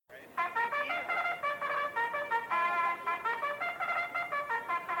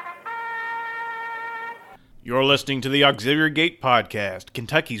You're listening to the Auxiliary Gate Podcast,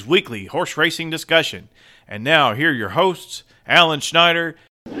 Kentucky's weekly horse racing discussion. And now, here are your hosts, Alan Schneider.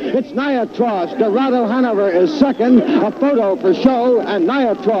 It's Nia Trost. Dorado Hanover is second. A photo for show, and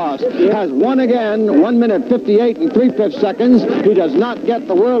Nia Trost has won again, 1 minute 58 and 3/5 seconds. He does not get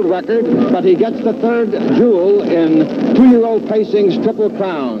the world record, but he gets the third jewel in 2-year-old Pacing's Triple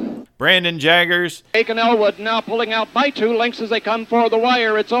Crown. Brandon Jaggers. Jake and Elwood now pulling out by 2 lengths as they come for the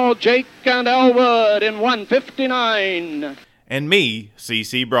wire. It's all Jake and Elwood in 1:59. And me,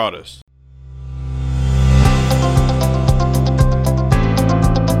 C.C. Broadus.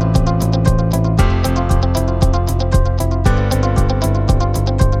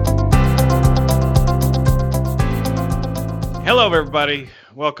 Hello, everybody.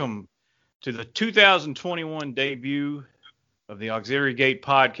 Welcome to the 2021 debut of the Auxiliary Gate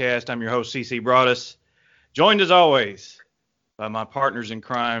Podcast. I'm your host, C.C. Broadus, joined as always by my partners in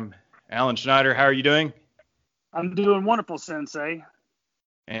crime, Alan Schneider. How are you doing? I'm doing wonderful, Sensei.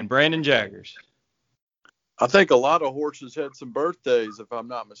 And Brandon Jaggers. I think a lot of horses had some birthdays, if I'm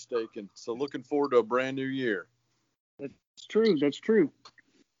not mistaken. So looking forward to a brand new year. That's true. That's true.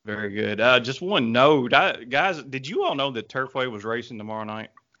 Very good. Just one note, guys. Did you all know that Turfway was racing tomorrow night?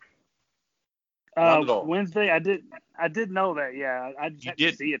 Wednesday, I did know that. Yeah, I just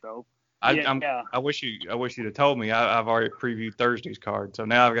didn't see it though. I wish you'd have told me. I've already previewed Thursday's card, so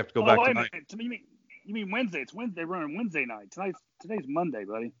now I have to go back tonight. You mean Wednesday? It's Wednesday. They're running Wednesday night. Today's Monday,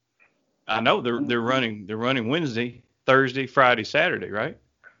 buddy. I know they're running Wednesday, Friday, Saturday, right?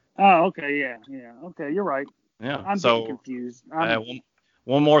 Oh, okay, yeah. Okay, you're right. Yeah. I'm getting confused.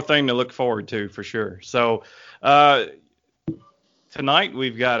 One more thing to look forward to for sure. So tonight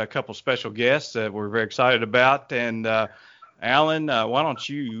we've got a couple special guests that we're very excited about. And Alan, why don't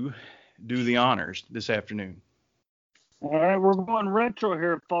you do the honors this afternoon? All right, we're going retro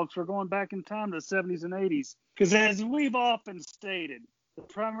here, folks. We're going back in time to the 70s and 80s. Because as we've often stated, the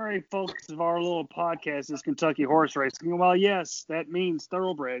primary focus of our little podcast is Kentucky horse racing. And while, yes, that means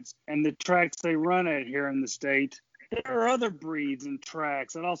thoroughbreds and the tracks they run at here in the state, there are other breeds and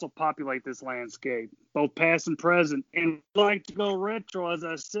tracks that also populate this landscape, both past and present. And I'd like to go retro, as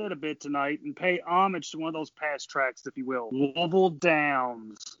I said, a bit tonight and pay homage to one of those past tracks, if you will, Louisville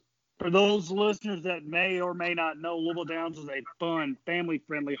Downs. For those listeners that may or may not know, Louisville Downs is a fun,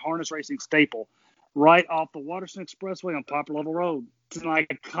 family-friendly harness racing staple right off the Waterston Expressway on Poplar Level Road. It's an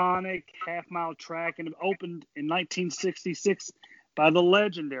iconic half-mile track and it opened in 1966 by the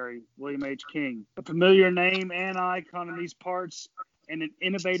legendary William H. King, a familiar name and icon in these parts, and an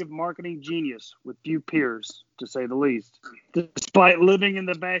innovative marketing genius with few peers, to say the least. Despite living in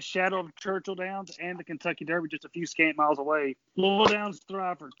the vast shadow of Churchill Downs and the Kentucky Derby just a few scant miles away, Louisville Downs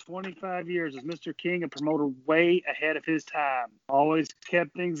thrived for 25 years as Mr. King, a promoter way ahead of his time. Always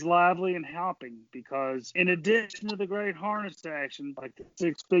kept things lively and hopping because, in addition to the great harness action, like the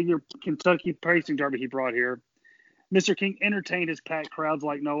 6-figure Kentucky Pacing Derby he brought here, Mr. King entertained his packed crowds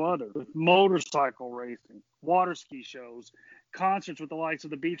like no other, with motorcycle racing, water ski shows, concerts with the likes of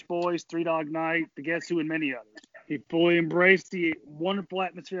the Beach Boys, Three Dog Night, the Guess Who, and many others. He fully embraced the wonderful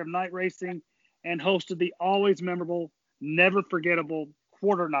atmosphere of night racing and hosted the always memorable, never forgettable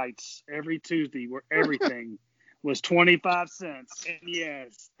quarter nights every Tuesday where everything was 25 cents. And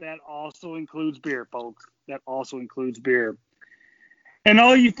yes, that also includes beer, folks. That also includes beer. And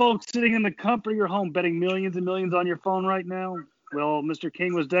all you folks sitting in the comfort of your home betting millions and millions on your phone right now, well, Mr.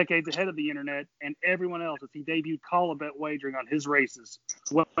 King was decades ahead of the internet and everyone else as he debuted call-a-bet wagering on his races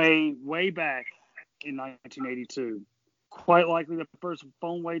way back in 1982. Quite likely the first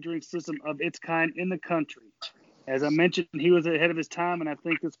phone wagering system of its kind in the country. As I mentioned, he was ahead of his time, and I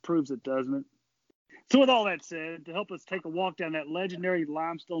think this proves it, doesn't it? So with all that said, to help us take a walk down that legendary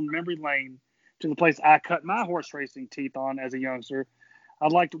limestone memory lane to the place I cut my horse racing teeth on as a youngster,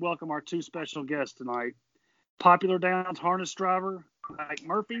 I'd like to welcome our two special guests tonight. Popular Downs harness driver Mike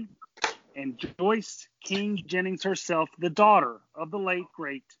Murphy and Joyce King Jennings herself, the daughter of the late,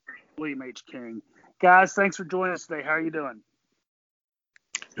 great William H. King. Guys, thanks for joining us today. How are you doing?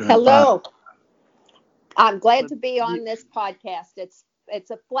 Hello. I'm glad to be on this podcast. It's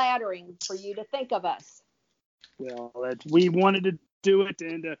a flattering for you to think of us. Well, we wanted to do it,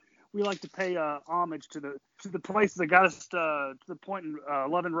 and we like to pay homage to the places that got us to the point in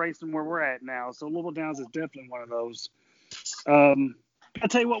loving racing where we're at now. So Louisville Downs is definitely one of those. I'll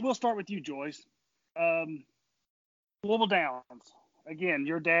tell you what, we'll start with you, Joyce. Louisville Downs. Again,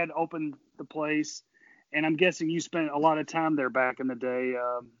 your dad opened the place, and I'm guessing you spent a lot of time there back in the day.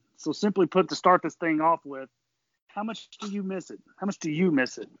 So simply put, to start this thing off with, how much do you miss it? How much do you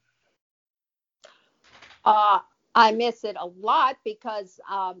miss it? I miss it a lot because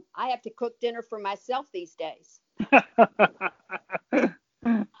I have to cook dinner for myself these days.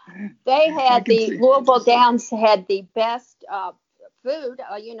 They had Louisville Downs had the best food,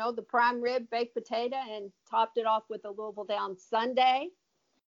 the prime rib, baked potato, and topped it off with a Louisville Downs sundae.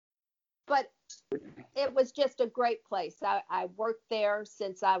 But it was just a great place. I worked there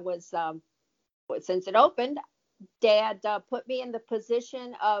since since it opened. Dad put me in the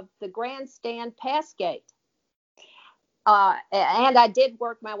position of the grandstand pass gate. And I did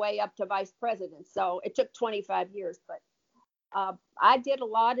work my way up to vice president. So it took 25 years, but I did a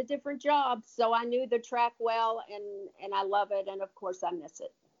lot of different jobs. So I knew the track well, and I love it. And of course I miss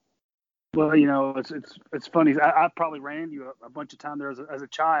it. Well, it's funny. I probably ran into you a bunch of times there as a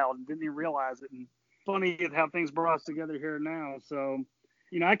child and didn't even realize it. And funny how things brought us together here now. So,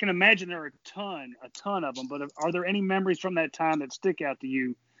 I can imagine there are a ton of them. But are there any memories from that time that stick out to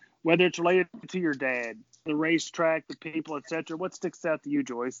you, whether it's related to your dad, the racetrack, the people, etc.? What sticks out to you,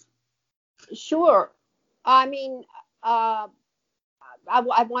 Joyce? Sure. I mean, I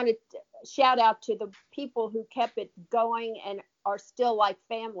wanted to shout out to the people who kept it going and are still like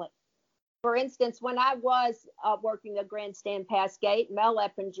family. For instance, when I was working the grandstand pass gate, Mel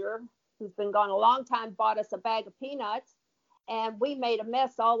Eppinger, who's been gone a long time, bought us a bag of peanuts, and we made a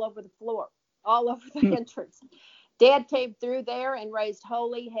mess all over the floor, all over the entrance. Dad came through there and raised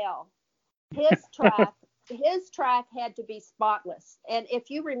holy hell. His track had to be spotless. And if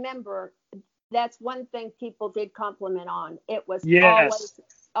you remember, that's one thing people did compliment on. It was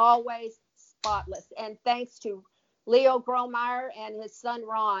always spotless. And thanks to Leo Gromeyer and his son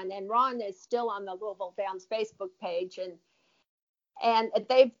Ron, and Ron is still on the Louisville Downs Facebook page, and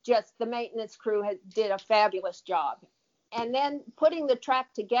the maintenance crew did a fabulous job. And then putting the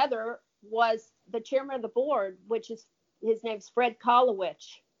track together was the chairman of the board, his name's Fred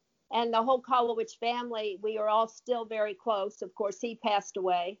Kolowich, and the whole Kolowich family. We are all still very close. Of course, he passed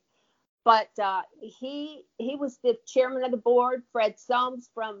away, but he was the chairman of the board. Fred Soames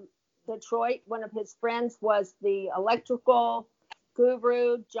from Detroit, one of his friends was the electrical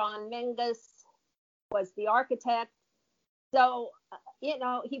guru. John Mingus was the architect. So,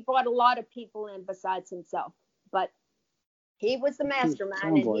 he brought a lot of people in besides himself, but he was the mastermind,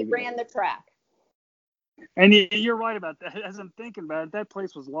 and he ran the track. And you're right about that. As I'm thinking about it, that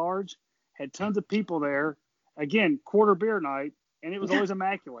place was large, had tons of people there. Again, quarter beer night, and it was always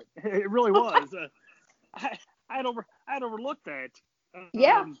immaculate. It really was. I'd overlooked that.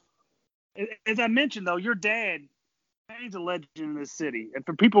 Yeah. As I mentioned, though, your dad, he's a legend in this city. And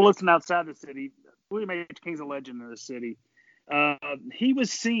for people listening outside the city, William H. King's a legend in this city. He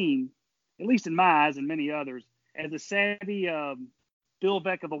was seen, at least in my eyes and many others, as a savvy Bill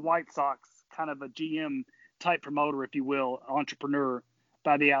Veeck of the White Sox, kind of a GM type promoter, if you will, entrepreneur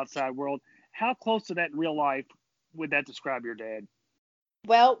by the outside world. How close to that in real life would that describe your dad?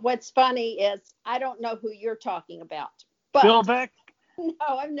 Well, what's funny is I don't know who you're talking about. But Bill Veeck? No,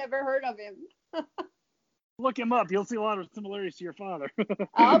 I've never heard of him. Look him up. You'll see a lot of similarities to your father.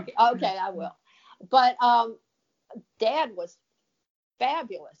 Okay, I will. But Dad was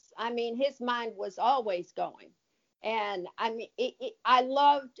fabulous. I mean, his mind was always going. And I mean, I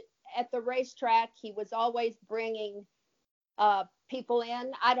loved at the racetrack, he was always bringing people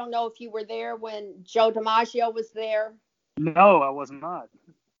in. I don't know if you were there when Joe DiMaggio was there. No, I was not.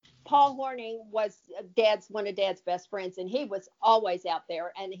 Paul Horning was one of Dad's best friends, and he was always out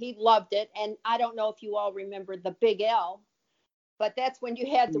there, and he loved it. And I don't know if you all remember the Big L, but that's when you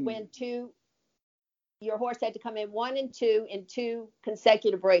had to win two. Your horse had to come in 1 and 2 in 2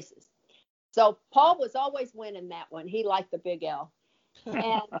 consecutive races. So Paul was always winning that one. He liked the Big L.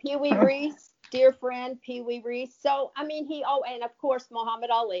 And Pee Wee Reese, dear friend Pee Wee Reese. So I mean, and of course Muhammad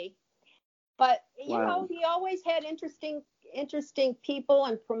Ali. But you know, he always had interesting people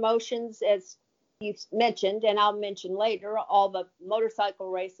and promotions, as you mentioned, and I'll mention later, all the motorcycle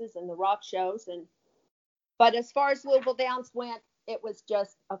races and the rock shows. But as far as Louisville Downs went, it was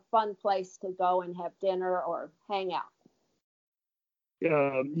just a fun place to go and have dinner or hang out.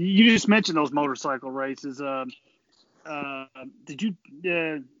 You just mentioned those motorcycle races. Did you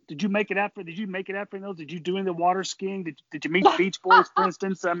make it out for? Did you make it out for those? Did you do any of the water skiing? Did you meet the Beach Boys, for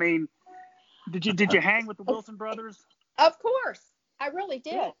instance? I mean, did you hang with the Wilson brothers? Of course, I really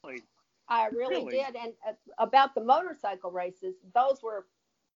did. Really? I really did. And about the motorcycle races, those were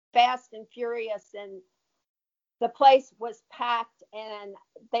fast and furious, and the place was packed, and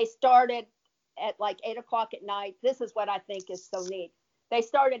they started at like 8:00 at night. This is what I think is so neat. They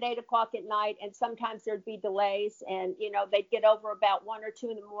started 8:00 at night, and sometimes there'd be delays, and they'd get over about 1 or 2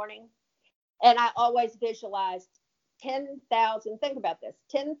 in the morning. And I always visualized 10,000, think about this,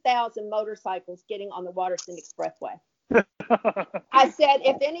 10,000 motorcycles getting on the Waterston Expressway. I said,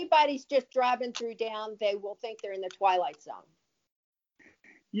 if anybody's just driving through down, they will think they're in the Twilight Zone.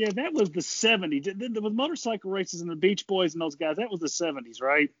 Yeah, that was the 70s. With motorcycle races and the Beach Boys and those guys, that was the 70s,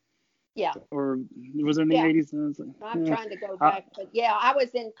 right? Yeah. Or was it in the 80s? I'm trying to go back. But yeah, I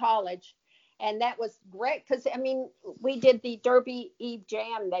was in college, and that was great because, I mean, we did the Derby Eve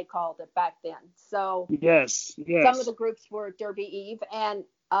Jam, they called it back then. So yes. Some of the groups were Derby Eve. And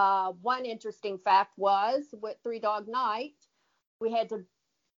one interesting fact was with Three Dog Night, we had to,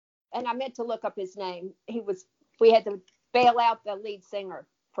 and I meant to look up his name. We had to bail out the lead singer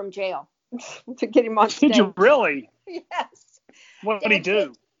from jail to get him on stage. Did you really? Yes. What did he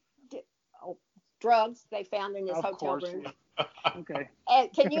do? Drugs they found in his hotel room. Okay.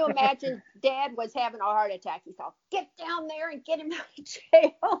 And can you imagine? Dad was having a heart attack. He thought, get down there and get him out of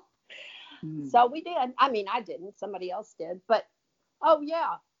jail. So we did. I mean, I didn't. Somebody else did. But, oh,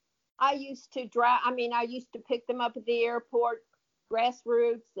 yeah. I used to pick them up at the airport,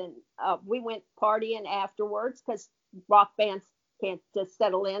 Grassroots, and we went partying afterwards because rock bands can't just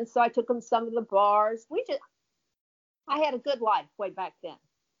settle in. So I took them some of the bars. I had a good life way back then.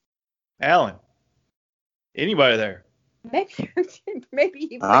 Alan, anybody there? Maybe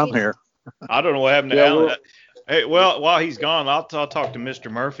I'm here. I don't know what happened to Alan. Hey, well, while he's gone, I'll talk to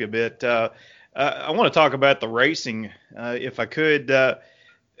Mr. Murphy a bit. I want to talk about the racing, if I could. Or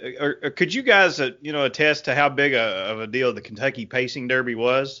could you guys, attest to how big of a deal the Kentucky Pacing Derby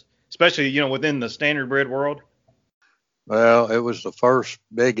was, especially, within the standardbred world? Well, it was the first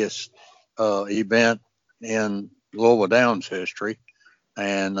biggest event in Louisville Downs history.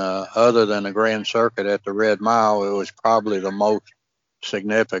 And other than the Grand Circuit at the Red Mile, it was probably the most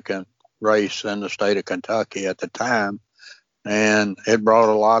significant race in the state of Kentucky at the time. And it brought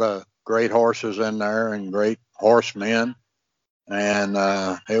a lot of great horses in there and great horsemen. And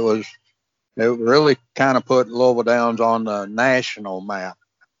it really kind of put Louisville Downs on the national map.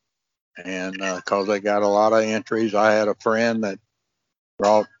 And because they got a lot of entries, I had a friend that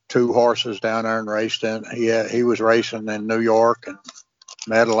brought 2 horses down there and raced in. He was racing in New York and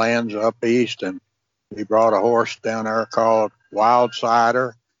Meadowlands up east, and he brought a horse down there called Wild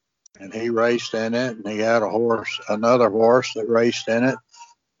Cider, and he raced in it. And he had another horse that raced in it,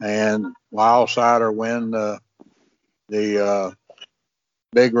 and Wild Cider won the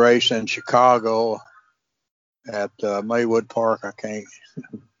big race in Chicago at Maywood Park. I can't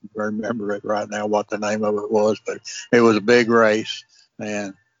remember it right now what the name of it was, but it was a big race.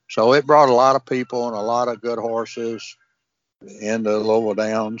 And so it brought a lot of people and a lot of good horses into Louisville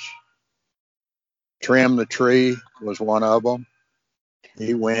Downs. Trim the Tree was one of them.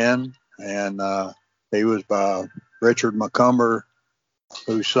 He won, and he was by Richard McCumber,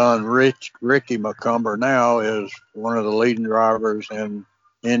 whose son Ricky McCumber now is one of the leading drivers in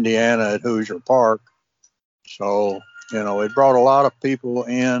Indiana at Hoosier Park. So, it brought a lot of people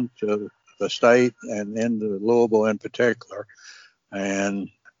into the state and into Louisville in particular. And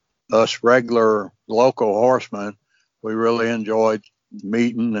us regular local horsemen, we really enjoyed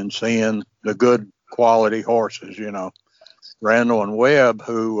meeting and seeing the good quality horses, Randall and Webb,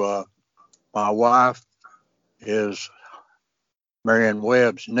 who my wife is Marion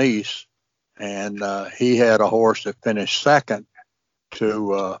Webb's niece, and he had a horse that finished second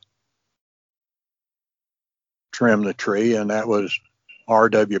to Trim the Tree, and that was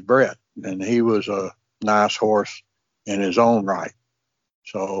R.W. Brett, and he was a nice horse in his own right.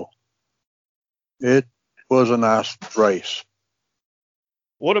 So it was a nice race.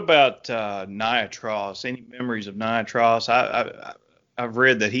 What about Niatross? Any memories of Niatross? I've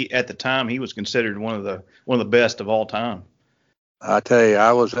read that at the time he was considered one of the best of all time. I tell you,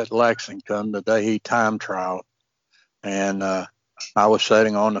 I was at Lexington the day he time trialed, and I was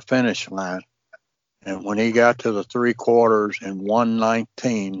sitting on the finish line. And when he got to the 3/4 in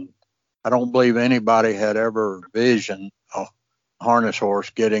 1:19, I don't believe anybody had ever visioned a harness horse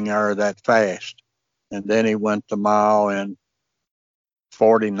getting there that fast. And then he went the mile in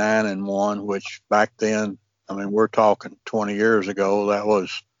 49-1, which back then, we're talking 20 years ago, that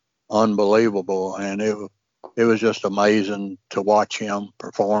was unbelievable. And it was just amazing to watch him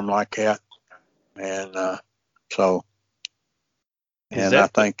perform like that. And I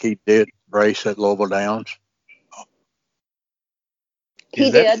think he did race at Louisville Downs. He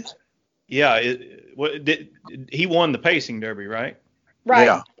did. Yeah. He won the Pacing Derby, right?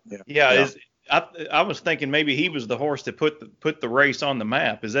 Right. Yeah. I was thinking maybe he was the horse that put the race on the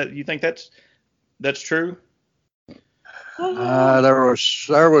map. You think that's true? There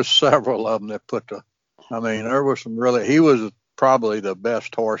was several of them that there was some he was probably the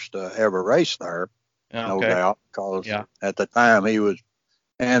best horse to ever race there. no Okay. doubt, because Yeah. at the time he was,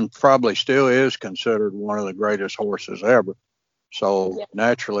 and probably still is, considered one of the greatest horses ever. So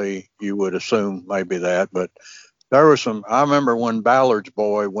naturally, you would assume maybe that. But there was some. I remember when Ballard's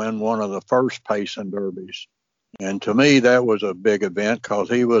Boy won one of the first pacing derbies, and to me that was a big event because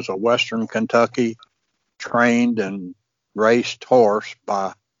he was a Western Kentucky trained and raced horse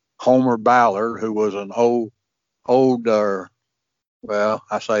by Homer Ballard, who was an older. Well,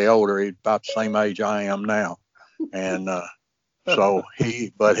 I say older. He's about the same age I am now, and so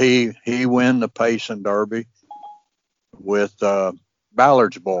he won the pacing derby with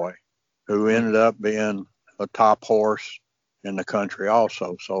Ballard's Boy, who ended up being a top horse in the country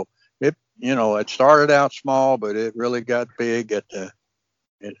also. So it started out small, but it really got big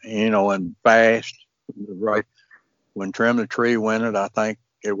and fast. Right when Trim the Tree won it, I think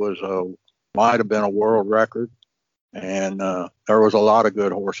it was might have been a world record, and there was a lot of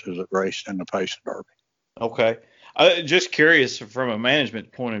good horses that raced in the pacing derby. Okay. Just curious from a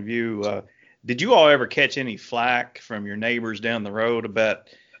management point of view, did you all ever catch any flack from your neighbors down the road about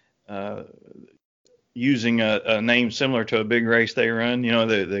using a name similar to a big race they run,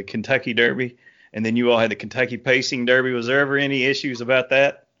 the Kentucky Derby, and then you all had the Kentucky Pacing Derby? Was there ever any issues about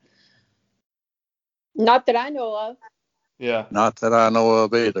that? Not that I know of. Yeah. Not that I know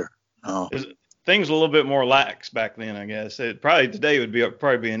of either. No. Things were a little bit more lax back then, I guess. It probably today would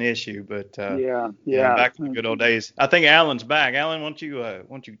probably be an issue, but back in the good old days. I think Alan's back. Alan, why don't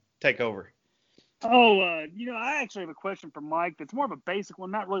you take over? Oh, I actually have a question for Mike that's more of a basic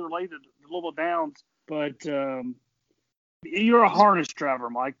one, not really related to Louisville Downs, but you're a harness driver,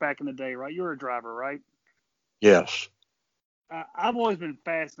 Mike, back in the day, right? You're a driver, right? Yes. I've always been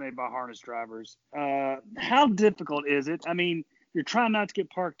fascinated by harness drivers. How difficult is it? I mean, you're trying not to get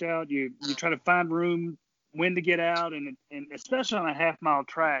parked out. You try to find room, when to get out, and especially on a half-mile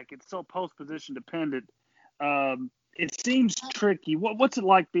track, it's so post-position dependent. It seems tricky. What's it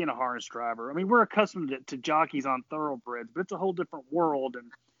like being a harness driver? I mean, we're accustomed to jockeys on thoroughbreds, but it's a whole different world. And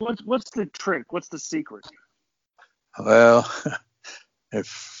what's the trick? What's the secret? Well,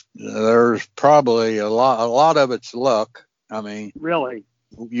 if there's probably a lot of it's luck. I mean, really,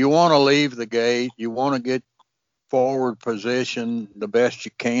 you want to leave the gate, you want to get forward position the best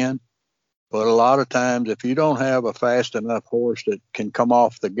you can, but a lot of times if you don't have a fast enough horse that can come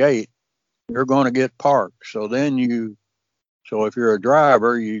off the gate, you're going to get parked. So if you're a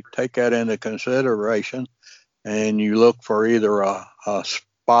driver, you take that into consideration and you look for either a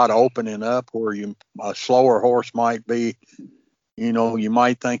spot opening up where a slower horse might be. You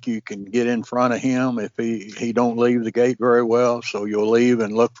might think you can get in front of him if he don't leave the gate very well. So you'll leave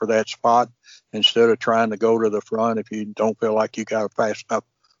and look for that spot instead of trying to go to the front if you don't feel like you got a fast enough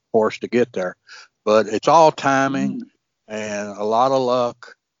horse to get there. But it's all timing and a lot of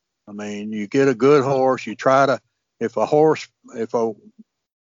luck. I mean, you get a good horse, you try to, if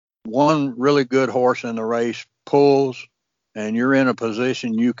one really good horse in the race pulls and you're in a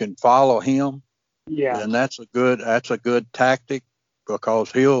position you can follow him, then that's a good tactic,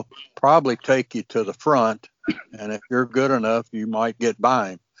 because he'll probably take you to the front, and if you're good enough, you might get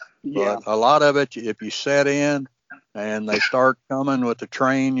by him. Yeah. But a lot of it, if you set in and they start coming with the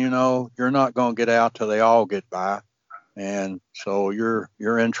train, you're not going to get out till they all get by, and so you're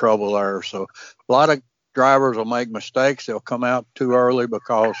in trouble there. So a lot of drivers will make mistakes. They'll come out too early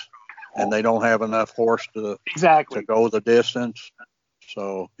and they don't have enough horse to go the distance.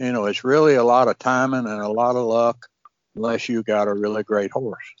 So, it's really a lot of timing and a lot of luck, unless you got a really great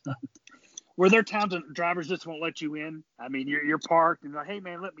horse. Were there times when drivers just won't let you in? I mean, you're parked and they're like, hey,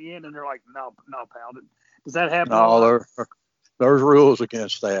 man, let me in. And they're like, no, pal. Does that happen? No, there's rules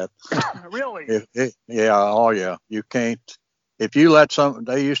against that. Really? Yeah. You can't. If you let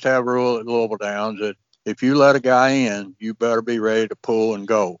they used to have a rule at Louisville Downs that if you let a guy in, you better be ready to pull and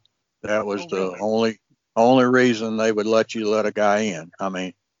go. That was the only reason they would let you let a guy in. I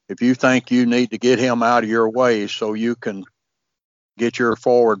mean, if you think you need to get him out of your way so you can get your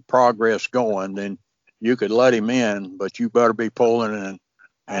forward progress going, then you could let him in, but you better be pulling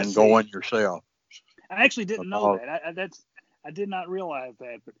and going yourself. I actually didn't know that. I did not realize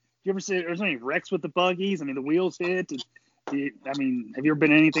that. But did you ever see there's any wrecks with the buggies? I mean, the wheels hit. Have you ever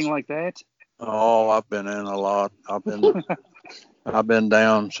been in anything like that? Oh, I've been in a lot. I've been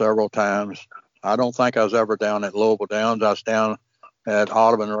down several times. I don't think I was ever down at Louisville Downs. I was down at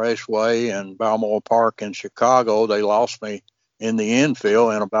Audubon Raceway and Balmoral Park in Chicago. They lost me in the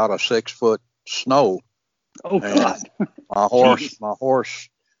infield in about a 6-foot snow. Oh, God. My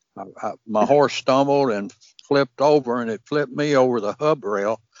horse stumbled and flipped over, and it flipped me over the hub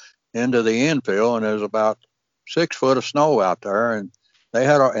rail into the infield, and there's about 6 foot of snow out there, and they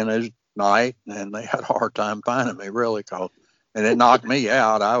had night, and they had a hard time finding me, really, and it knocked me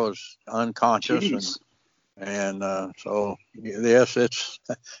out. I was unconscious, Jeez. and so yes,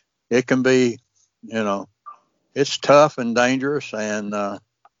 it can be, it's tough and dangerous, and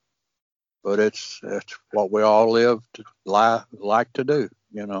but it's what we all live to like to do,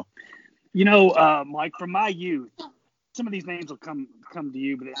 Mike, from my youth, some of these names will come to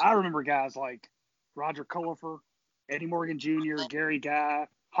you, but I remember guys like Roger Cullifer, Eddie Morgan Jr., Gary Guy,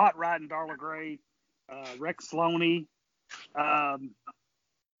 Hot Rod and Darla Gray, Rex Sloney,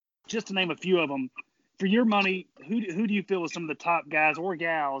 just to name a few of them. For your money, who do you feel was some of the top guys or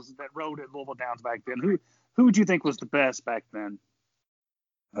gals that rode at Louisville Downs back then? Who would you think was the best back then?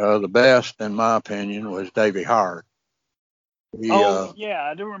 The best, in my opinion, was Davy Howard. Yeah,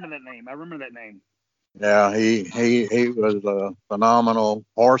 I do remember that name. Yeah, he was a phenomenal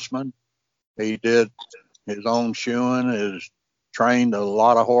horseman. He did his own shoeing, trained a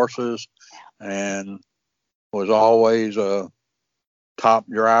lot of horses, and was always a top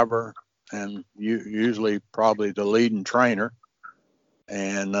driver, and usually probably the leading trainer.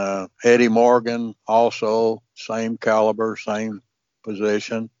 And Eddie Morgan, also same caliber, same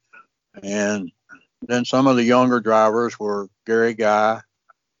position. And then some of the younger drivers were Gary Guy,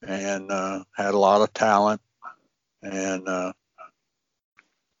 and had a lot of talent. And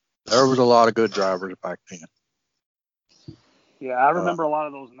there was a lot of good drivers back then. Yeah, I remember a lot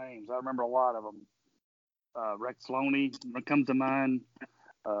of those names. I remember a lot of them. Rex Sloney comes to mind.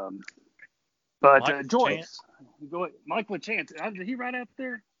 But Joyce, go ahead. Mike LaChance, did he ride out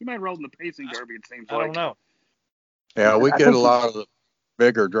there? He might have rolled in the pacing derby, it seems like. I don't know. Yeah, we get a lot of the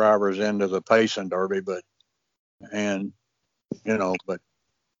bigger drivers into the pacing derby, and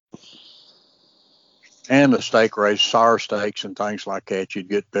the stake race, sour stakes and things like that, you'd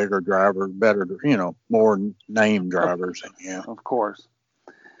get bigger drivers, better, more name drivers. Yeah, of course.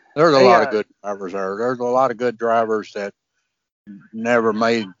 There's a lot of good drivers there. There's a lot of good drivers that never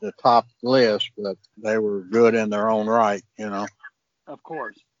made the top list, but they were good in their own right, Of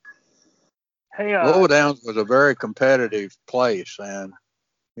course. Hey, Louisville Downs was a very competitive place, and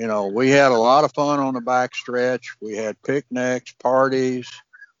we had a lot of fun on the back stretch. We had picnics, parties.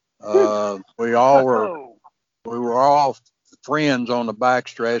 We were all friends on the back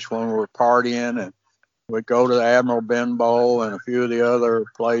stretch when we were partying, and we'd go to the Admiral Benbow and a few of the other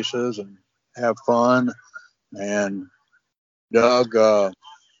places and have fun. And Doug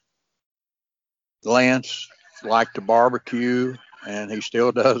Lance liked to barbecue, and he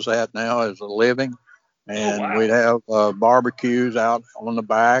still does that now as a living. And we'd have barbecues out on the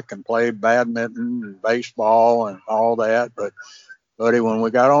back and play badminton and baseball and all that. But, buddy, when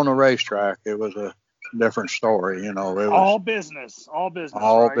we got on the racetrack, it was a different story. It was all business. All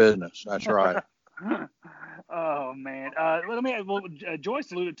business. That's right. Oh man.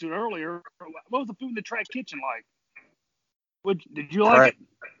 Joyce alluded to it earlier. What was the food in the track kitchen like? Did you like it?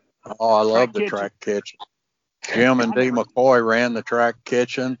 Oh, I love the track kitchen. Jim and Dee McCoy ran the track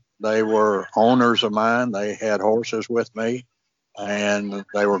kitchen. They were owners of mine. They had horses with me, and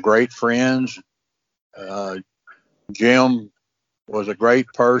they were great friends. Jim was a great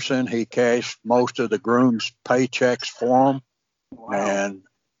person. He cashed most of the grooms' paychecks for them. Wow. And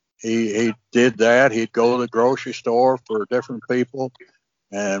he did that. He'd go to the grocery store for different people.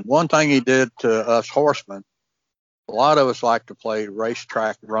 And one thing he did to us horsemen, a lot of us like to play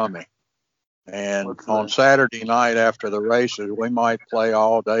racetrack rummy. And on Saturday night after the races, we might play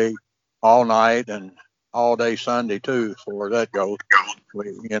all day, all night, and all day Sunday too, before that goes.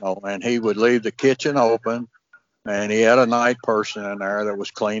 And he would leave the kitchen open, and he had a night person in there that was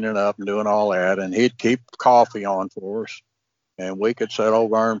cleaning up and doing all that, and he'd keep coffee on for us, and we could sit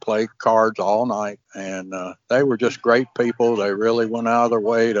over and play cards all night. And they were just great people. They really went out of their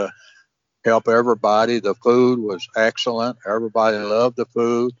way to help everybody. The food was excellent. Everybody loved the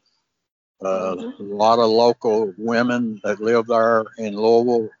food. A lot of local women that lived there in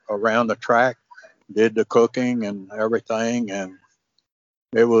Louisville around the track did the cooking and everything, and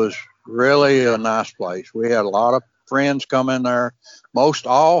it was really a nice place. We had a lot of friends come in there. Most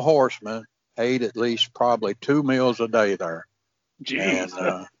all horsemen ate at least probably 2 meals a day there. Jeez.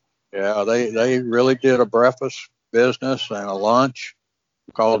 And they really did a breakfast business and a lunch,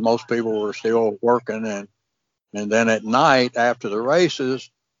 because most people were still working, and then at night after the races,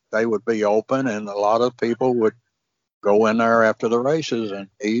 they would be open, and a lot of people would go in there after the races and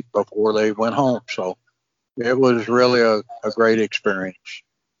eat before they went home. So it was really a great experience.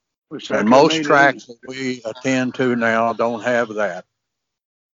 And most tracks that we attend to now don't have that.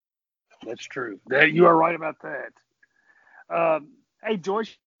 That's true. You are right about that. Hey,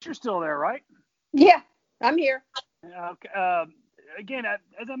 Joyce, you're still there, right? Yeah, I'm here. Okay. again,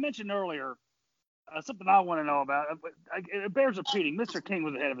 as I mentioned earlier, something I want to know about, it bears repeating. Mr. King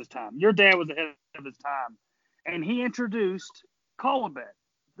was ahead of his time. Your dad was ahead of his time. And he introduced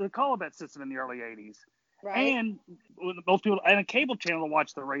the call-a-bet system in the early 80s. Right. And most people, and a cable channel to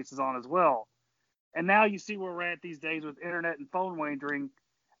watch the races on as well. And now you see where we're at these days with internet and phone wagering.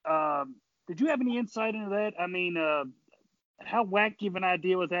 Did you have any insight into that? I mean, how wacky of an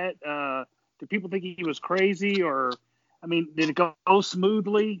idea was that? Did people think he was crazy, or, I mean, did it go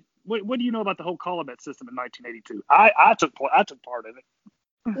smoothly? What do you know about the whole call-a-bet system in 1982? I took part in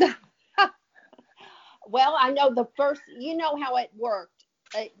it. Well, I know the first. You know how it worked.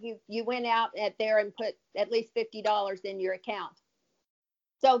 You went out there and put at least $50 in your account.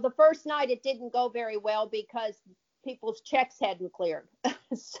 So the first night it didn't go very well because people's checks hadn't cleared.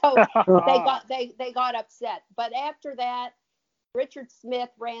 So they got upset. But after that, Richard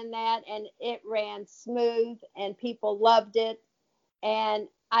Smith ran that, and it ran smooth, and people loved it. And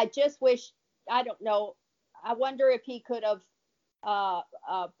I just wish, I don't know, I wonder if he could have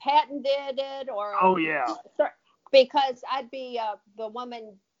patented it, or Oh yeah, because I'd be the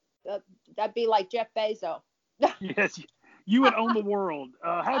woman. I'd be like Jeff Bezos. yes, you would own the world.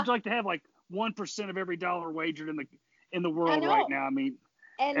 How'd you like to have like 1% of every dollar wagered in the world right now? I mean,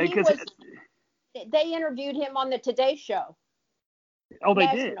 and they interviewed him on the Today Show. Oh, they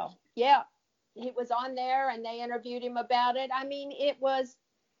National. Did. Yeah, he was on there, and they interviewed him about it. I mean, it was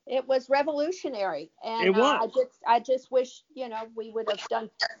revolutionary, and it was. I just wish we would have done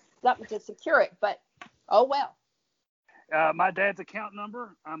something to secure it, but oh well. My dad's account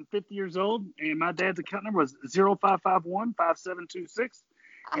number, I'm 50 years old, and my dad's account number was 0551-5726,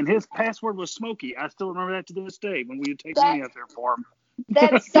 and his password was Smokey. I still remember that to this day when we would take money out there for him.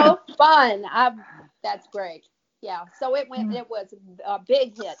 That's so fun. That's great. Yeah, so it was a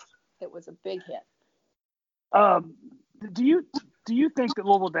big hit. It was a big hit. Do you think that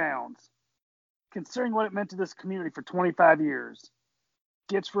Louisville Downs, considering what it meant to this community for 25 years,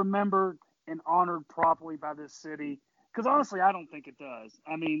 gets remembered and honored properly by this city? Because honestly, I don't think it does.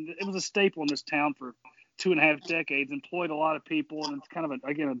 I mean, it was a staple in this town for 2.5 decades, employed a lot of people, and it's kind of, a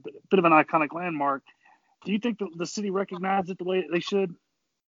bit of an iconic landmark. Do you think the city recognized it the way they should?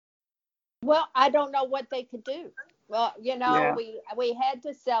 Well, I don't know what they could do. Well, we had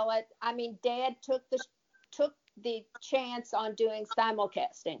to sell it. I mean, Dad took the chance on doing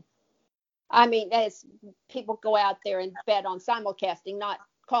simulcasting. I mean, as people go out there and bet on simulcasting, not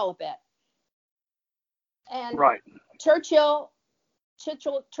call-a-bet. And right. Churchill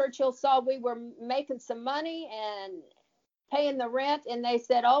saw we were making some money and paying the rent, and they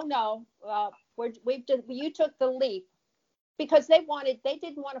said, "Oh no, you took the leap," because they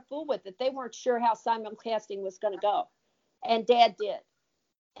didn't want to fool with it. They weren't sure how simulcasting was going to go, and Dad did,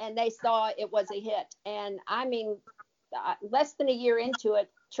 and they saw it was a hit. And I mean, less than a year into it,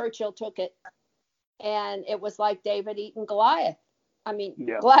 Churchill took it, and it was like David eating Goliath. I mean,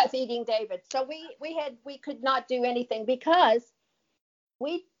 yeah. Goliath eating David. So we could not do anything because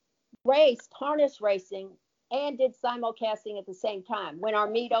we raced harness racing and did simulcasting at the same time when our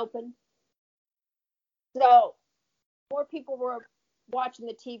meet opened. So more people were watching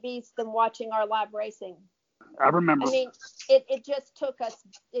the TVs than watching our live racing. I remember. I mean, it just took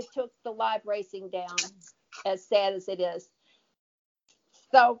the live racing down, as sad as it is.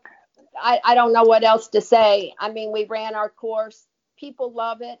 So I don't know what else to say. I mean, we ran our course. People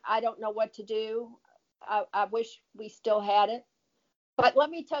love it. I don't know what to do. I wish we still had it. But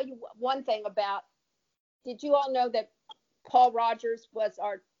let me tell you one thing about, did you all know that Paul Rogers was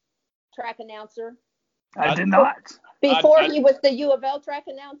our track announcer? I did not. Before he was the U of L track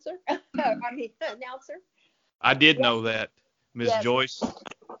announcer? Announcer. I did know that, Ms. Yes. Joyce.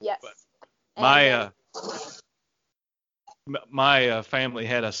 Yes. My family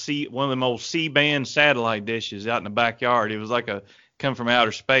had one of them old C-band satellite dishes out in the backyard. It was like come from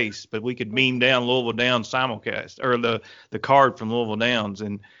outer space, but we could beam down Louisville Downs simulcast, or the card from Louisville Downs,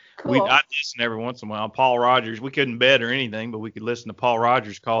 and cool. I'd listen every once in a while. Paul Rogers, we couldn't bet or anything, but we could listen to Paul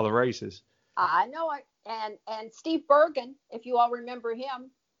Rogers call the races. I know it. And Steve Bergen, if you all remember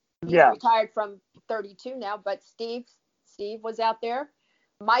him, he's retired from 32 now, but Steve was out there.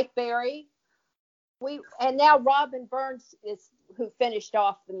 Mike Berry, and now Robin Burns is who finished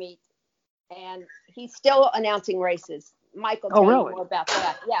off the meet, and he's still announcing races. Mike will tell you more about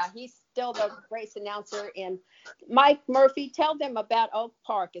that. Yeah, he's still the race announcer. And Mike Murphy, tell them about Oak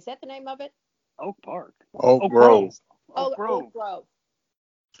Park. Is that the name of it? Oak Park. Oak Grove. Oak Grove.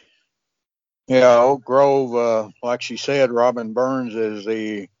 Yeah, Oak Grove, like she said, Robin Burns is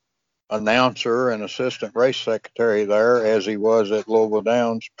the announcer and assistant race secretary there, as he was at Louisville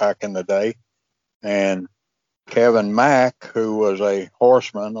Downs back in the day. And Kevin Mack, who was a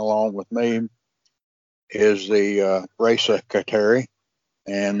horseman along with me, is the race secretary,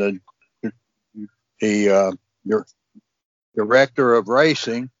 and the director of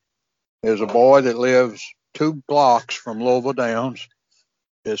racing is a boy that lives 2 blocks from Louisville Downs.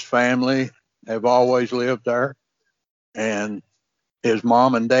 His family have always lived there, and his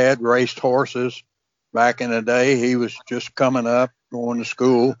mom and dad raced horses back in the day. He was just coming up, going to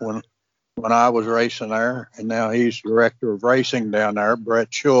school when I was racing there, and now he's director of racing down there,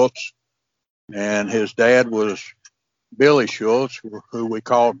 Brett Schultz, and his dad was Billy Schultz, who we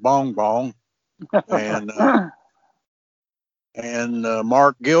called Bong Bong, and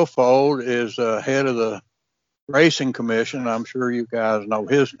Mark Guilfold is head of the racing commission. I'm sure you guys know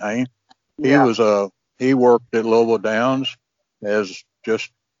his name. Yeah. He worked at Louisville Downs as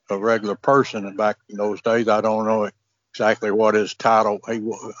just a regular person, and back in those days, I don't know exactly what his title.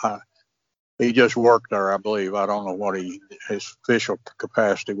 He just worked there, I believe. I don't know what his official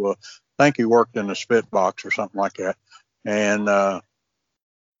capacity was. I think he worked in the spit box or something like that. And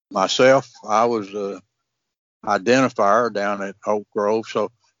myself, I was the identifier down at Oak Grove.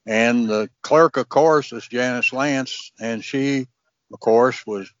 And the clerk, of course, is Janice Lance, and she, of course,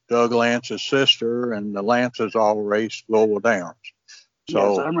 was Doug Lance's sister, and the Lances all raced Louisville Downs. So,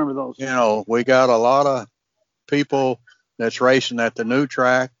 yes, I remember those. You know, we got a lot of people that's racing at the new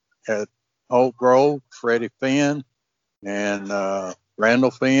track at Oak Grove, Freddie Finn and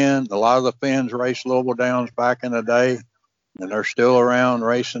Randall Finn. A lot of the Finns raced Louisville Downs back in the day, and they're still around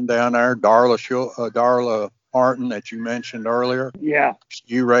racing down there. Darla Martin that you mentioned earlier. Yeah.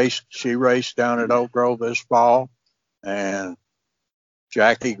 She raced down at Oak Grove this fall. And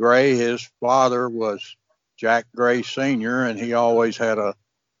Jackie Gray, his father was Jack Gray Sr., and he always had a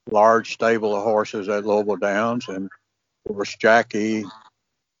large stable of horses at Louisville Downs. And of course, Jackie,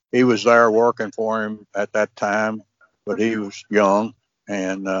 he was there working for him at that time, but he was young,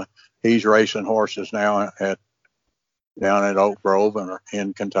 and he's racing horses now down at Oak Grove and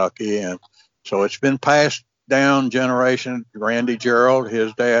in Kentucky. And so it's been passed down generation. Randy Gerald,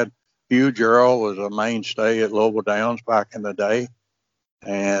 his dad, Hugh Gerald, was a mainstay at Louisville Downs back in the day.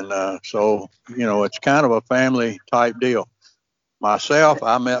 And so, you know, it's kind of a family type deal. Myself,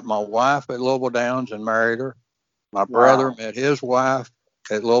 I met my wife at Louisville Downs and married her. My brother met his wife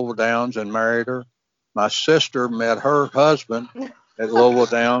at Louisville Downs and married her. My sister met her husband at Louisville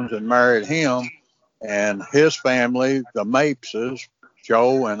Downs and married him. And his family, the Mapeses,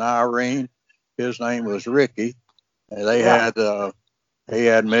 Joe and Irene, his name was Ricky. And he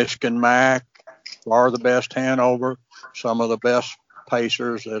had Michigan Mac, far the best Hanover, some of the best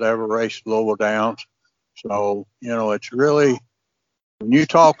pacers that ever raced Louisville Downs. So, you know, it's really, when you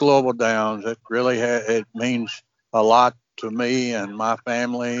talk Louisville Downs, it really it means a lot to me and my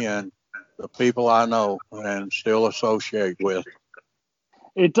family and the people I know and still associate with.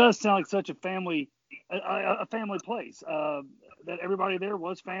 It does sound like such a family place. That everybody there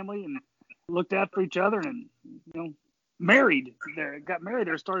was family and looked after each other, and married there, got married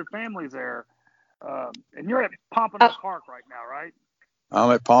there, started families there. And you're at Pompano Park right now, right? I'm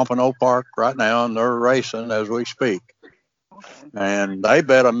at Pompano Park right now, and they're racing as we speak. Okay. And they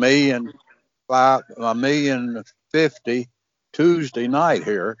bet $1,050,000 Tuesday night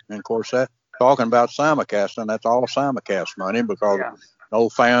here. And of course, that talking about simulcasting, that's all simulcast money because no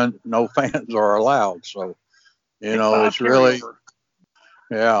fans are allowed. So, you know, it's really,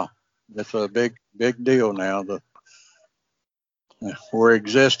 it's a big deal now. We're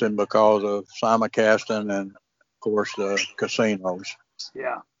existing because of simulcasting and, of course, the casinos.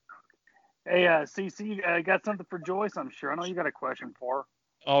 Yeah. Hey, CC, got something for Joyce, I'm sure. I know you got a question for her.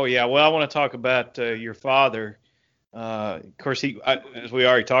 Oh, yeah. Well, I want to talk about your father. Of course, as we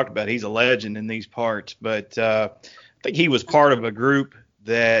already talked about, he's a legend in these parts. But I think he was part of a group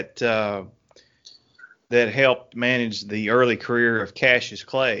that helped manage the early career of Cassius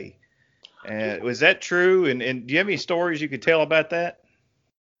Clay. Was that true? And do you have any stories you could tell about that?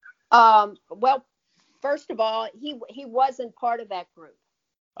 Well, first of all, he wasn't part of that group.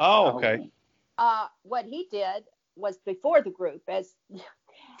 Oh, okay. What he did was before the group, as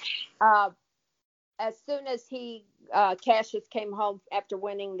soon as Cassius came home after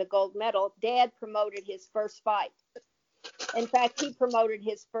winning the gold medal, Dad promoted his first fight. In fact, he promoted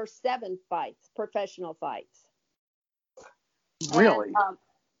his first 7 fights, professional fights. Really? And,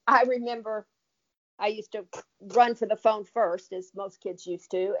 I remember I used to run for the phone first, as most kids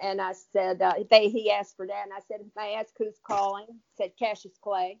used to. And I said, he asked for Dad, and I said, I asked who's calling. He said, Cassius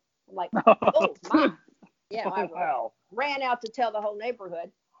Clay. I'm like, oh, Mom. Yeah, I ran out to tell the whole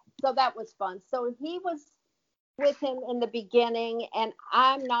neighborhood. So that was fun. So he was with him in the beginning, and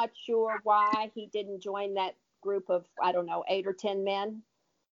I'm not sure why he didn't join that group of, I don't know, 8 or 10 men,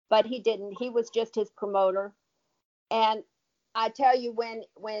 but he didn't. He was just his promoter. And I tell you,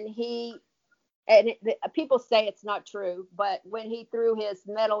 when he, and people say it's not true, but when he threw his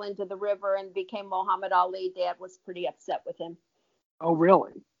medal into the river and became Muhammad Ali, Dad was pretty upset with him. Oh,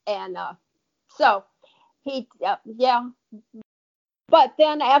 really? And so he, yeah. But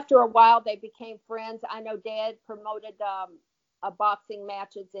then after a while, they became friends. I know Dad promoted a boxing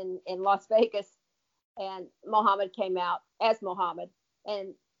matches in Las Vegas, and Muhammad came out as Muhammad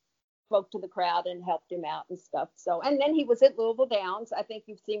and spoke to the crowd and helped him out and stuff. So, and then he was at Louisville Downs. I think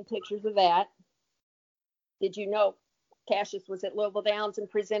you've seen pictures of that. Did you know Cassius was at Louisville Downs and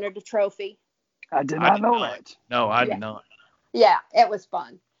presented a trophy? I did not know that. No, I did not. Yeah, it was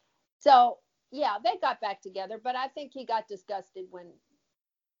fun. So, yeah, they got back together, but I think he got disgusted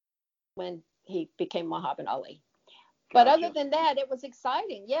when he became Muhammad Ali. But Gotcha. other than that, it was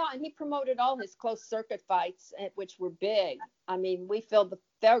exciting. Yeah, and he promoted all his closed circuit fights, which were big. I mean, we filled the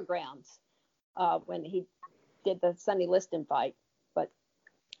fairgrounds when he did the Sonny Liston fight. But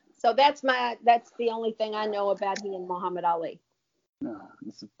so that's the only thing I know about he and Muhammad Ali. No,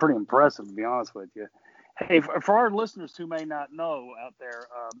 this is pretty impressive, to be honest with you. Hey, for our listeners who may not know out there,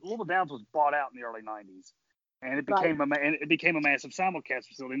 Louisville Downs was bought out in the early 90s, and it became a massive simulcast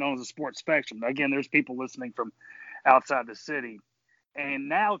facility known as the Sports Spectrum. Again, there's people listening from outside the city, and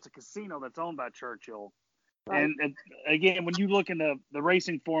now it's a casino that's owned by Churchill. Right. And again, when you look in the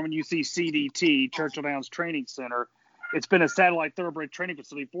racing form and you see CDT, Churchill Downs Training Center, it's been a satellite thoroughbred training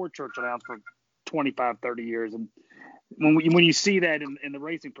facility for Churchill Downs for 25, 30 years. And when you see that in the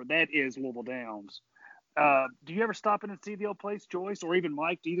racing for that is Louisville Downs. Do you ever stop in and see the old place, Joyce, or even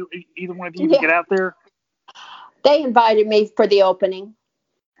Mike? Do either one of you get out there? They invited me for the opening,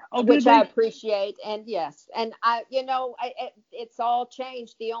 which I appreciate. And yes, and it's all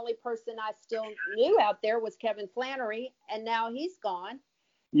changed. The only person I still knew out there was Kevin Flannery, and now he's gone.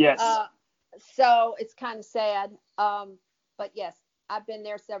 Yes. So it's kind of sad. But yes, I've been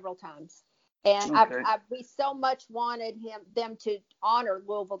there several times, and okay. we so much wanted them to honor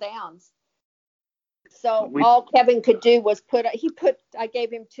Louisville Downs. So all Kevin could do was I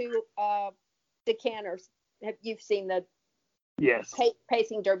gave him 2 decanters. You've seen the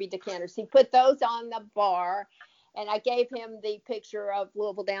pacing derby decanters. He put those on the bar, and I gave him the picture of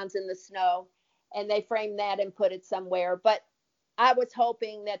Louisville Downs in the snow, and they framed that and put it somewhere. But I was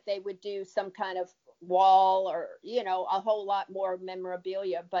hoping that they would do some kind of wall or, a whole lot more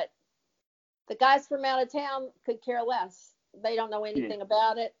memorabilia. But the guys from out of town could care less. They don't know anything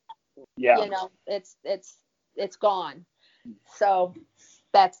about it. Yeah. It's gone. So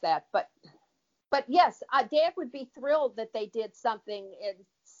that's that. But yes, Dad would be thrilled that they did something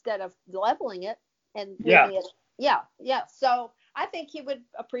instead of leveling it and leaving it. Yeah. So I think he would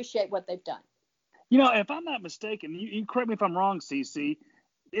appreciate what they've done. If I'm not mistaken, you correct me if I'm wrong, CC.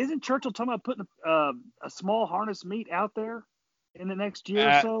 Isn't Churchill talking about putting a small harness meet out there in the next year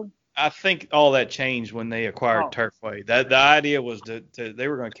or so? I think all that changed when they acquired Turfway. The idea was they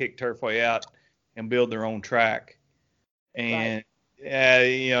were going to kick Turfway out and build their own track, and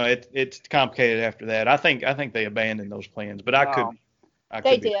it's complicated after that. I think they abandoned those plans, but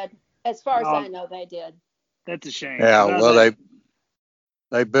They did, as far as I know, they did. That's a shame. Yeah, well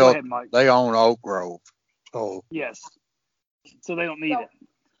they built they own Oak Grove, so yes, so they don't need it.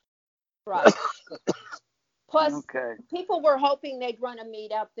 Right. Plus, people were hoping they'd run a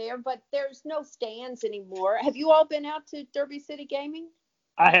meet out there, but there's no stands anymore. Have you all been out to Derby City Gaming?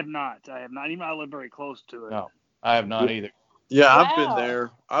 I have not. Even though I live very close to it. No, I have not either. Yeah, wow.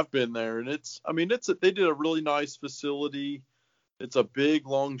 I've been there, and they did a really nice facility. It's a big,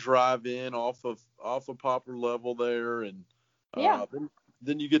 long drive in off of Poplar Level there, and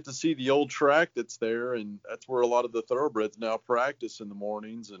then you get to see the old track that's there, and that's where a lot of the thoroughbreds now practice in the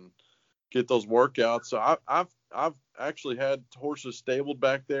mornings and get those workouts. So I've actually had horses stabled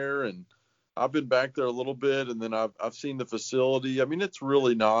back there, and I've been back there a little bit, and then I've seen the facility. I mean, it's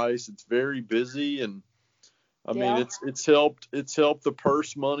really nice. It's very busy, and I mean it's helped the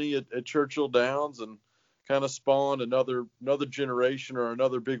purse money at Churchill Downs and kind of spawned another generation or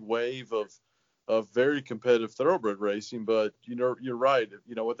another big wave of very competitive thoroughbred racing. But you're right.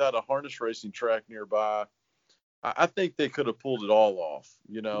 Without a harness racing track nearby, I think they could have pulled it all off.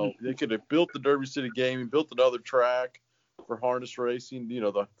 They could have built the Derby City Gaming, built another track for harness racing,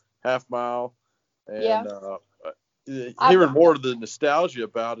 the half mile. And hearing more of the nostalgia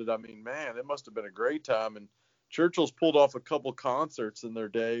about it, I mean, man, it must have been a great time. And Churchill's pulled off a couple concerts in their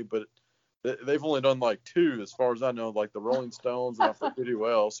day, but they've only done like 2, as far as I know, like the Rolling Stones and I forget who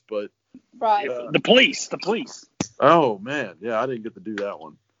else. But the police. Oh man, yeah, I didn't get to do that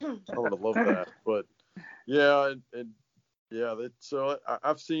one. I would have loved that, but. Yeah, and yeah, so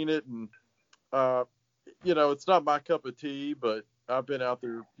I've seen it, and it's not my cup of tea, but I've been out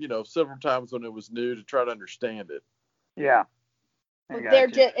there, several times when it was new to try to understand it. Yeah. They're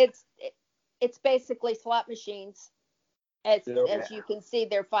just it's basically slot machines. As you can see,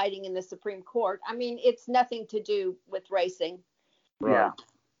 they're fighting in the Supreme Court. I mean, it's nothing to do with racing. Right.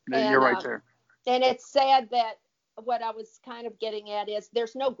 Yeah, you're right there. And it's sad that what I was kind of getting at is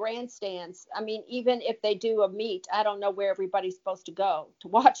there's no grandstands. I mean, even if they do a meet, I don't know where everybody's supposed to go to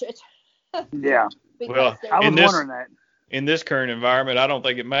watch it. Yeah. Well, I was wondering that. In this current environment, I don't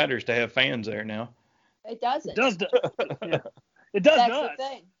think it matters to have fans there now. It doesn't. It does. Yeah. It does. That's the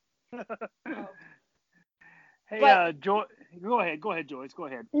thing. Hey, Joy, go ahead, Joyce. Go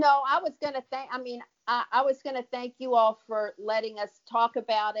ahead. No, I was going to thank. I mean, I was going to thank you all for letting us talk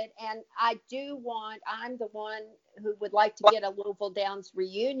about it, and I'm the one who would like to get a Louisville Downs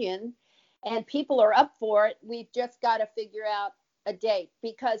reunion, and people are up for it. We've just got to figure out a date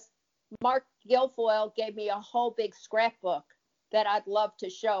because Mark Guilfoyle gave me a whole big scrapbook that I'd love to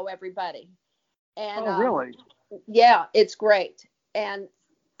show everybody. And really? Yeah, it's great. And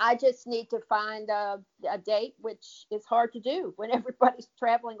I just need to find a date, which is hard to do when everybody's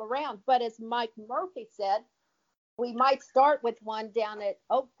traveling around. But as Mike Murphy said, we might start with one down at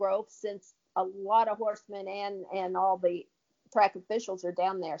Oak Grove since a lot of horsemen and all the track officials are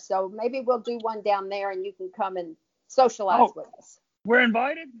down there. So maybe we'll do one down there and you can come and socialize with us. We're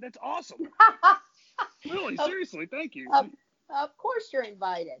invited? That's awesome. Really, seriously, thank you. Of course you're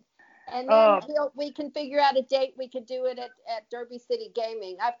invited. And then we can figure out a date. We could do it at Derby City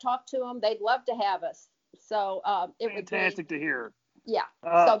Gaming. I've talked to them. They'd love to have us. So it would be fantastic to hear. Yeah,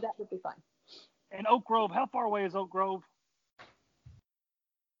 so that would be fun. And Oak Grove, how far away is Oak Grove?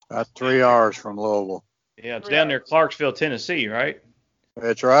 About 3 hours from Louisville. Yeah, it's down near Clarksville, Tennessee, right?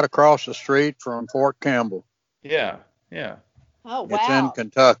 It's right across the street from Fort Campbell. Yeah. Oh, wow. It's in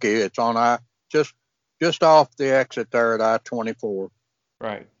Kentucky. It's on just off the exit there at I-24.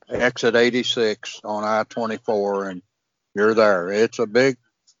 Right. Exit 86 on I-24, and you're there. It's a big,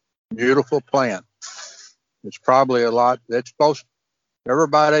 beautiful plant. It's probably everybody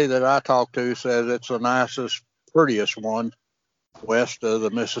that I talk to says it's the nicest, prettiest one west of the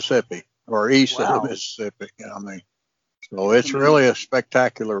Mississippi or east of the Mississippi. I mean, so it's really a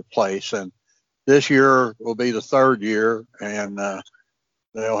spectacular place. And this year will be the third year, and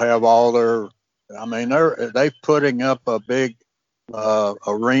they'll have all they're putting up a big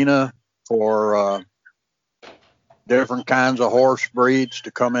arena for different kinds of horse breeds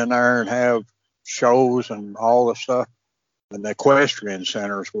to come in there and have shows and all the stuff. And the equestrian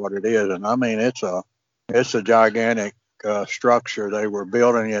center is what it is. And I mean, it's a gigantic structure. They were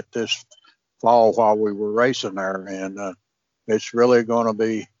building it this fall while we were racing there, and it's really going to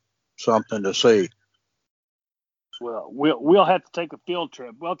be something to see. Well, we'll have to take a field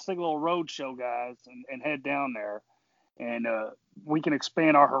trip. We'll have to take a little road show, guys, and head down there. And we can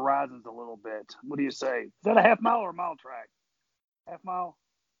expand our horizons a little bit. What do you say? Is that a half mile or a mile track? Half mile?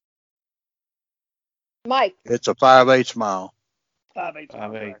 Mike. It's a 5/8 mile. 5/8.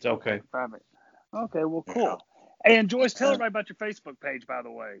 5/8. Okay. 5/8. Okay, well, cool. Yeah. And Joyce, tell everybody about your Facebook page, by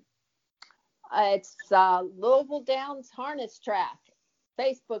the way. It's Louisville Downs Harness Track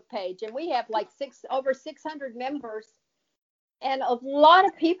Facebook page, and we have like over 600 members, and a lot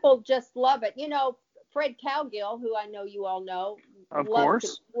of people just love it. You know, Fred Cowgill, who I know you all know,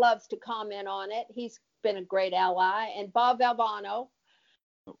 loves to comment on it. He's been a great ally. And Bob Valvano,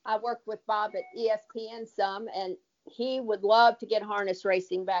 I worked with Bob at ESPN some, and he would love to get harness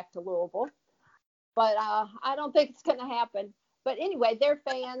racing back to Louisville. But I don't think it's going to happen. But anyway, they're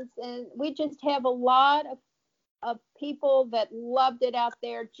fans, and we just have a lot of people that loved it out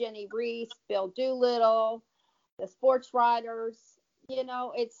there. Jenny Reese, Bill Doolittle, the sports writers. You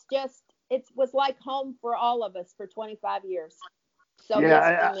know, it was like home for all of us for 25 years. So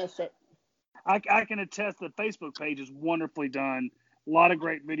yes, we miss it. I can attest the Facebook page is wonderfully done. A lot of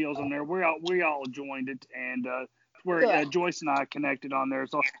great videos on there. We all joined it, and where Joyce and I connected on there.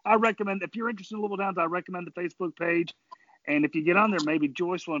 So I recommend, if you're interested in Louisville Downs, I recommend the Facebook page. And if you get on there, maybe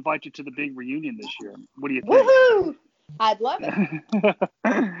Joyce will invite you to the big reunion this year. What do you think? Woohoo! I'd love it.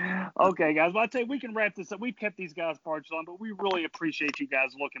 Okay, guys. Well, I tell you, we can wrap this up. We've kept these guys parched on, but we really appreciate you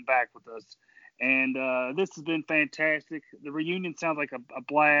guys looking back with us. And this has been fantastic. The reunion sounds like a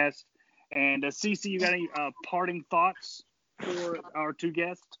blast. And Cece, you got any parting thoughts for our two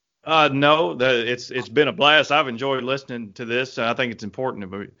guests? No, it's been a blast. I've enjoyed listening to this. I think it's important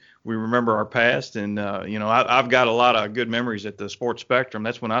that we remember our past. And, I've got a lot of good memories at the Sports Spectrum.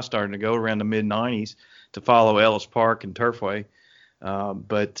 That's when I started to go around the mid-'90s to follow Ellis Park and Turfway.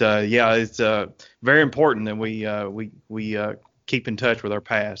 Yeah, it's very important that we keep in touch with our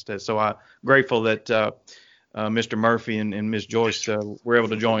past. So I'm grateful that Mr. Murphy and Ms. Joyce were able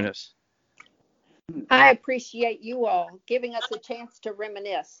to join us. I appreciate you all giving us a chance to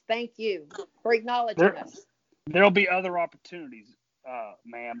reminisce. Thank you for acknowledging us. There'll be other opportunities,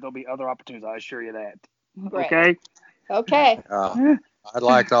 ma'am. There'll be other opportunities. I assure you that. Great. Okay. Okay. I'd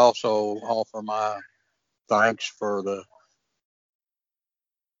like to also offer my thanks for the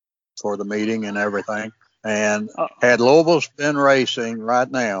meeting and everything. And had Louisville been racing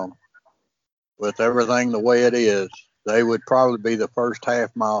right now with everything the way it is, they would probably be the first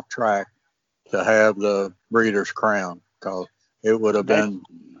half-mile track to have the Breeders' Crown, because it would have been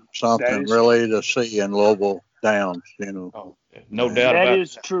something really to see in Louisville Downs, Oh, no doubt about it. That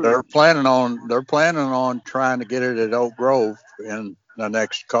is true. They're planning on trying to get it at Oak Grove in the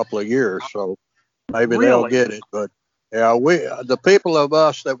next couple of years, so maybe they'll get it. But yeah, the people of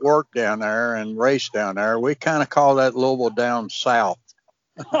us that work down there and race down there, we kind of call that Louisville Downs South.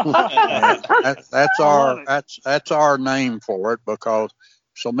 That's our name for it, because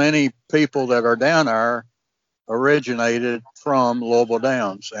so many people that are down there originated from Louisville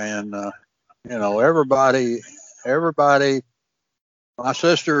Downs, and everybody. My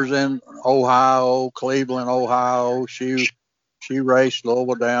sister's in Ohio, Cleveland, Ohio. She raced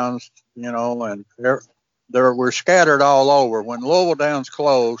Louisville Downs, and we're scattered all over. When Louisville Downs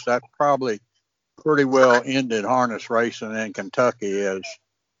closed, that probably pretty well ended harness racing in Kentucky, as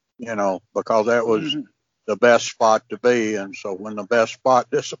because that was the best spot to be. And so when the best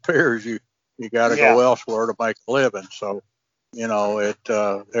spot disappears, you got to go elsewhere to make a living. So,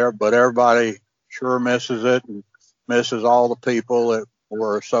 but everybody sure misses it and misses all the people that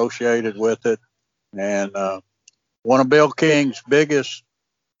were associated with it. And one of Bill King's biggest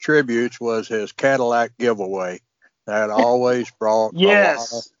tributes was his Cadillac giveaway. That always brought a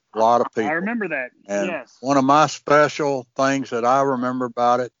lot of people. I remember that. And one of my special things that I remember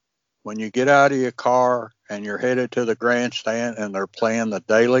about it, when you get out of your car and you're headed to the grandstand and they're playing the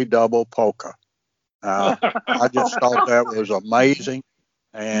Daily Double polka. I just thought that was amazing.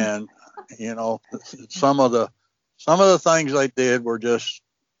 And, some of the things they did were just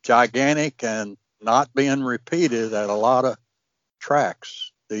gigantic and not being repeated at a lot of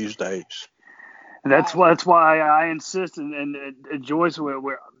tracks these days. That's why I insist, and Joyce,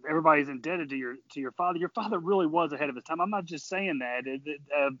 where everybody's indebted to your father. Your father really was ahead of his time. I'm not just saying that.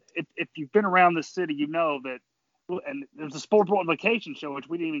 If you've been around the city, you know that. And there's a Sport Vacation show, which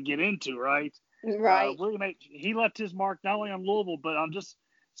we didn't even get into, right? Right. He left his mark not only on Louisville, but on just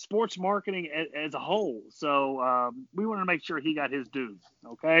sports marketing as a whole. So we want to make sure he got his dues.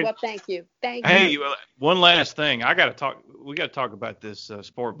 Okay. Well, thank you. Hey, one last thing. We got to talk about this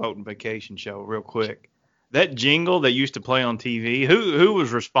Sport Boat and Vacation show real quick. That jingle that used to play on TV. Who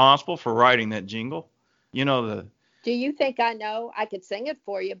was responsible for writing that jingle? Do you think I know? I could sing it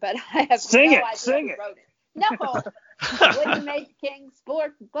for you, but I have no idea who wrote it. No. William H. King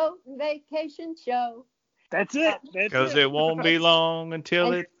Sport Boat and Vacation Show. That's it. Because it won't be long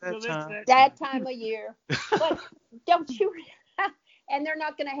until it's that time. That time of year. But don't you? And they're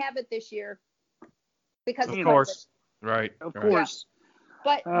not going to have it this year because of course. Right. Of course.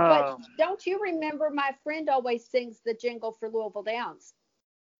 But don't you remember my friend always sings the jingle for Louisville Downs?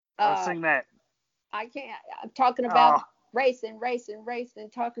 I'll sing that. I can't. I'm talking about racing.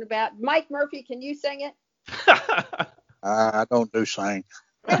 Talking about Mike Murphy. Can you sing it? I don't do sing.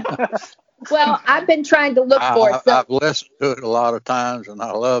 Well, I've been trying to look for it. So I've listened to it a lot of times and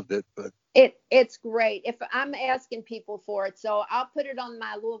I loved it, but it's great. If I'm asking people for it, so I'll put it on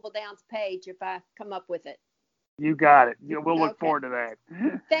my Louisville Downs page if I come up with it. You got it. We'll look forward to that.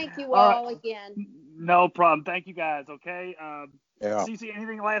 Thank you all again. No problem. Thank you guys. Okay. Yeah. CC,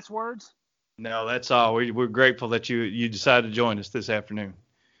 anything last words? No, that's all. We're grateful that you decided to join us this afternoon.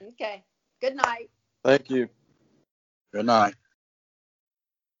 Okay. Good night. Thank you. Good night.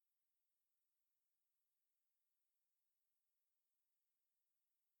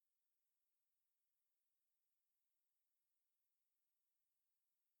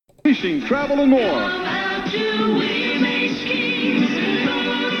 Fishing, travel, and more.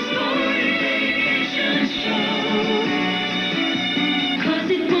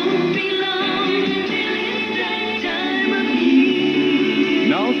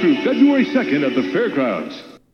 Now through February 2nd at the fairgrounds.